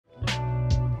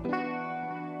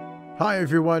Hi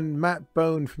everyone, Matt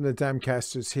Bone from the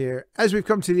Damcasters here. As we've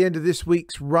come to the end of this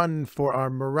week's run for our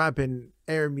Moorabbin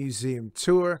Air Museum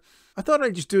tour, I thought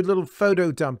I'd just do a little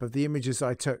photo dump of the images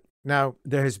I took. Now,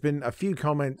 there has been a few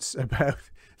comments about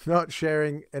not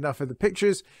sharing enough of the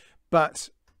pictures,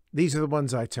 but these are the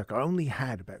ones I took. I only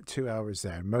had about 2 hours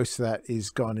there. Most of that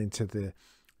is gone into the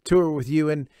tour with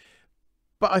Ewan,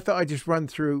 but I thought I'd just run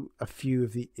through a few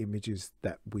of the images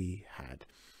that we had.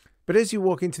 But as you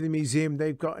walk into the museum,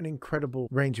 they've got an incredible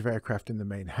range of aircraft in the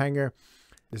main hangar.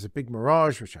 There's a big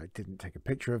Mirage, which I didn't take a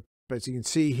picture of, but as you can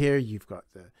see here, you've got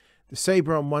the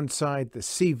Sabre on one side, the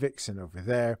Sea Vixen over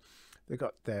there. They've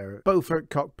got their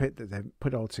Beaufort cockpit that they've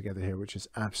put all together here, which is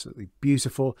absolutely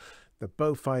beautiful. The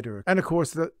Beaufighter, and of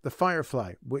course the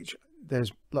Firefly, which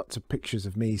there's lots of pictures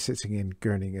of me sitting in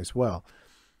gurning as well.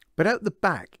 But out the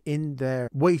back, in their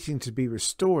waiting to be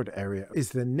restored area, is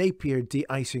the Napier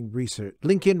de-icing research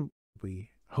Lincoln.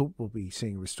 We hope we'll be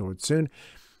seeing restored soon.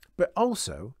 But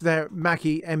also their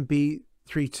Macchi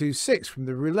MB326 from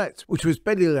the Roulette, which was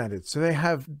belly landed. So they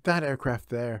have that aircraft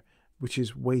there, which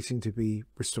is waiting to be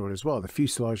restored as well. The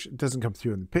fuselage doesn't come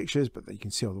through in the pictures, but you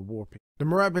can see all the warping. The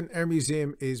Moorabbin Air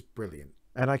Museum is brilliant,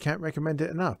 and I can't recommend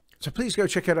it enough. So please go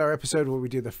check out our episode where we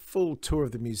do the full tour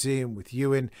of the museum with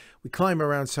Ewan. We climb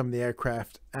around some of the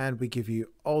aircraft and we give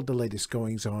you all the latest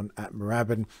goings on at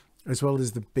Moorabbin, as well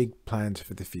as the big plans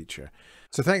for the future.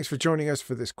 So thanks for joining us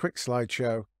for this quick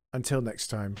slideshow. Until next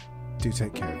time, do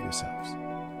take care of yourselves.